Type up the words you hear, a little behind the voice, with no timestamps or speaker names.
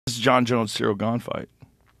Jon Jones Cyril Gane fight?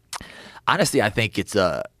 Honestly, I think it's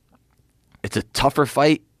a tougher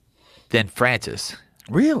fight than Francis.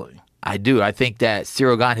 Really? I do. I think that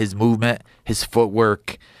Cyril Gane, his movement, his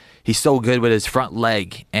footwork, he's so good with his front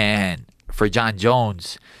leg. And for Jon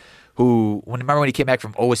Jones, remember when he came back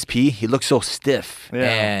from OSP, he looked so stiff. Yeah.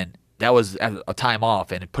 And that was a time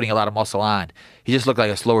off and putting a lot of muscle on. He just looked like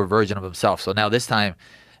a slower version of himself. So now this time,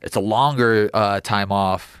 it's a longer time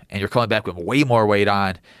off, and you're coming back with way more weight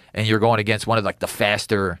on, and you're going against one of like the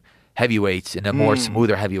faster heavyweights and the more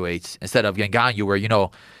smoother heavyweights instead of Ngannou, where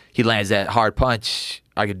he lands that hard punch.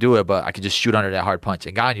 I could do it, but I could just shoot under that hard punch.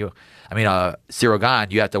 Cyril Gane,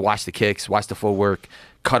 you have to watch the kicks, watch the footwork,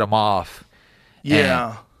 cut him off.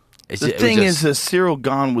 Yeah. The thing is that Cyril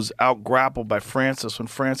Gane was out-grappled by Francis when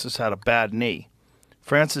Francis had a bad knee.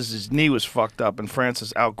 Francis's knee was fucked up, and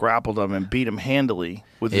Francis out-grappled him and beat him handily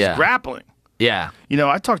with his grappling. Yeah.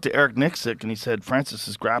 I talked to Eric Nixick, and he said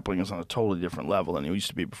Francis's grappling is on a totally different level than he used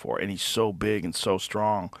to be before, and he's so big and so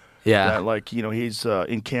strong. Yeah. That, he's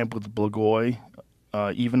in camp with Blagoy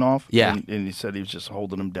Ivanov. Yeah. And he said he was just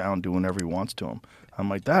holding him down, doing whatever he wants to him. I'm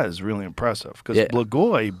like, that is really impressive, because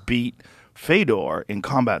Blagoy beat Fedor in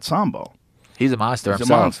combat sambo. He's a monster He's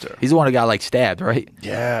himself. a monster. He's the one who got stabbed, right?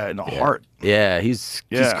 Yeah, in the heart. Yeah, he's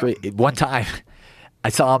crazy. One time, I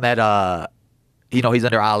saw him at he's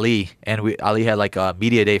under Ali, and Ali had a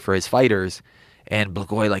media day for his fighters, and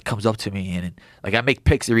Blagoy comes up to me, and I make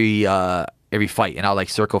picks every fight, and I'll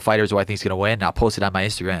circle fighters who I think is gonna win, and I'll post it on my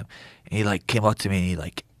Instagram. And he came up to me, and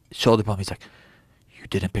he shoulder bumped me. He's like, "You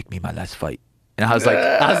didn't pick me my last fight." And I was like,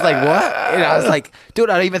 what? And I was like, dude,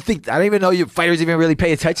 I don't even know you fighters even really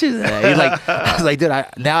pay attention to that. He's like, I was like, dude,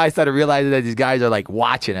 now I started realizing that these guys are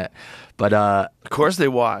watching it. But of course they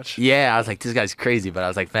watch. Yeah, I was like, this guy's crazy. But I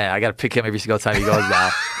was like, man, I got to pick him every single time he goes now.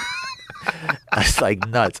 I was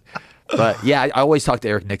nuts. But yeah, I always talk to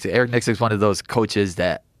Eric Nixick. Eric Nixick's one of those coaches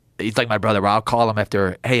that he's like my brother. Where I'll call him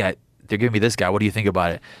after, hey, they're giving me this guy. What do you think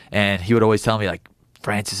about it? And he would always tell me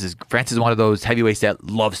Francis is one of those heavyweights that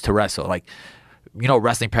loves to wrestle.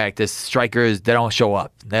 Wrestling practice, strikers, they don't show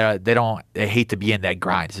up. They hate to be in that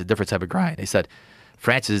grind. It's a different type of grind. They said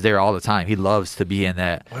Francis is there all the time. He loves to be in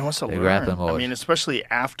that grappling mode. I mean, especially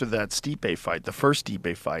after that Stipe fight, the first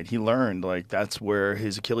Stipe fight, he learned that's where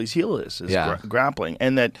his Achilles heel is grappling.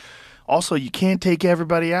 And that also you can't take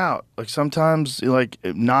everybody out. Sometimes,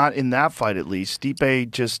 not in that fight at least,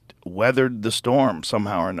 Stipe just weathered the storm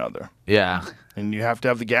somehow or another. Yeah. And you have to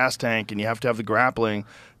have the gas tank and you have to have the grappling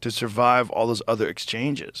to survive all those other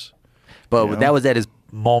exchanges. But that was at his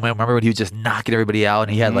moment. Remember when he was just knocking everybody out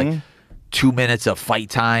and he had 2 minutes of fight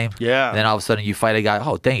time? Yeah. And then all of a sudden you fight a guy,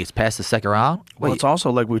 oh, dang, it's past the second round? Well, it's also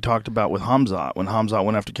like we talked about with Hamzat. When Hamzat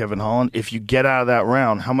went after Kevin Holland, if you get out of that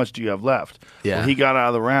round, how much do you have left? Yeah. Well, he got out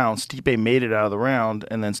of the round. Stipe made it out of the round,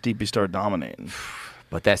 and then Stipe started dominating.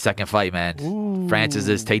 But that second fight, man,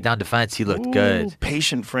 Francis's takedown defense, he looked good.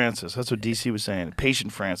 Patient Francis. That's what DC was saying.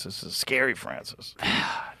 Patient Francis is scary Francis.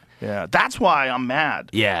 Yeah, that's why I'm mad.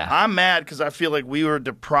 Yeah. I'm mad because I feel like we were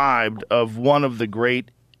deprived of one of the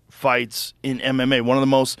great fights in MMA, one of the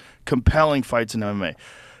most compelling fights in MMA.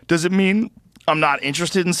 Does it mean I'm not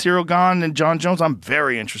interested in Cyril Gane and Jon Jones? I'm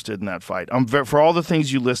very interested in that fight. For all the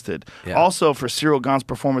things you listed. Yeah. Also for Cyril Gane's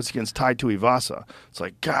performance against Tai Tuivasa. It's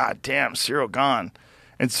like, God damn, Cyril Gane.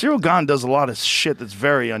 And Cyril Gane does a lot of shit that's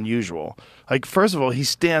very unusual. First of all, he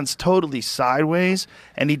stands totally sideways,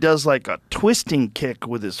 and he does a twisting kick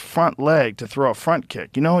with his front leg to throw a front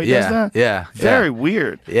kick. You know he does that? Yeah. Very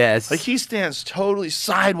weird. Yeah. He stands totally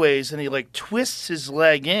sideways, and he twists his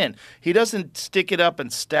leg in. He doesn't stick it up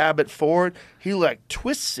and stab it forward. He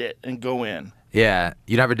twists it and go in. Yeah.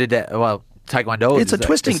 You never did that? Well, Taekwondo? It's a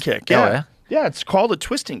twisting kick. Yeah. Oh, yeah? Yeah, it's called a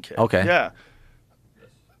twisting kick. Okay. Yeah.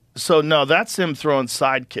 So no, that's him throwing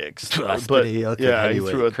side kicks. But yeah, he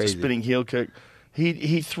threw a spinning heel kick.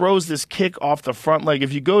 He throws this kick off the front leg.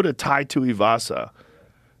 If you go to Tai Tuivasa,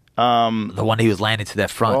 the one he was landing to that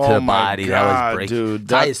front to the body, God, that was breaking. Dude,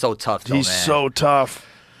 Tai is so tough, though, he's so tough.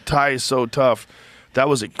 Tai is so tough. That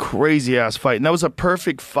was a crazy ass fight, and that was a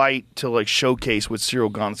perfect fight to showcase what Cyril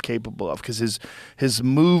Gane's capable of, because his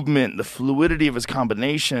movement, the fluidity of his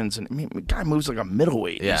combinations, and the guy moves like a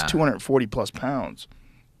middleweight. Yeah. He's 240 plus pounds.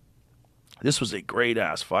 This was a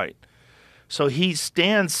great-ass fight. So he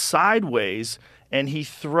stands sideways, and he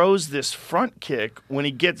throws this front kick when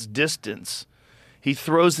he gets distance. He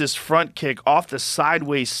throws this front kick off the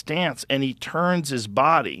sideways stance, and he turns his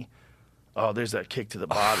body. Oh, there's that kick to the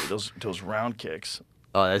body, those round kicks.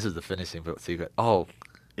 Oh, this is the finishing secret. Oh.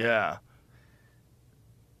 Yeah.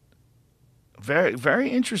 Very, very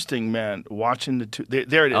interesting, man, watching the two.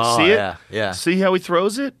 There it is. Oh, See it? Yeah, yeah. See how he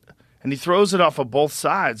throws it? and he throws it off of both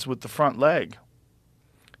sides with the front leg.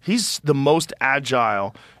 He's the most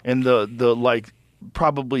agile and the like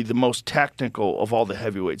probably the most technical of all the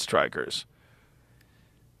heavyweight strikers.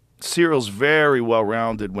 Cyril's very well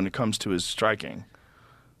rounded when it comes to his striking.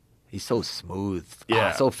 He's so smooth.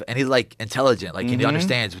 Yeah. And he's like intelligent. Like he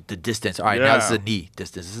understands the distance. All right, now this is a knee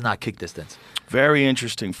distance. This is not kick distance. Very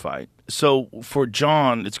interesting fight. So for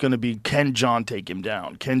Jon, it's going to be, can Jon take him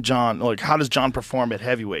down? Can Jon, like, how does Jon perform at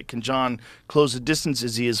heavyweight? Can Jon close the distance?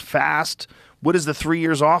 Is he as fast? What is the 3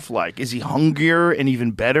 years off like? Is he hungrier and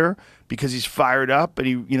even better because he's fired up and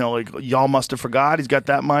he, you know, like y'all must have forgot? He's got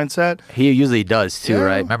that mindset. He usually does too,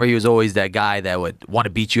 right? Remember, he was always that guy that would want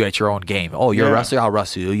to beat you at your own game. Oh, you're a wrestler, I'll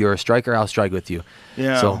wrestle you. You're a striker, I'll strike with you.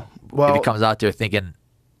 Yeah. So if he comes out there thinking,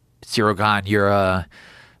 Ciryl Gane, you're a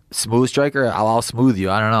smooth striker, I'll smooth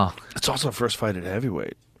you. I don't know. It's also a first fight at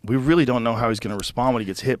heavyweight. We really don't know how he's going to respond when he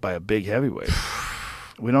gets hit by a big heavyweight.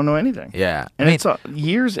 We don't know anything. Yeah. And it's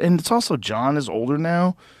years, and it's also Jon is older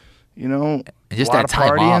now, you know. And just that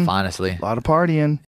time off, honestly. A lot of partying.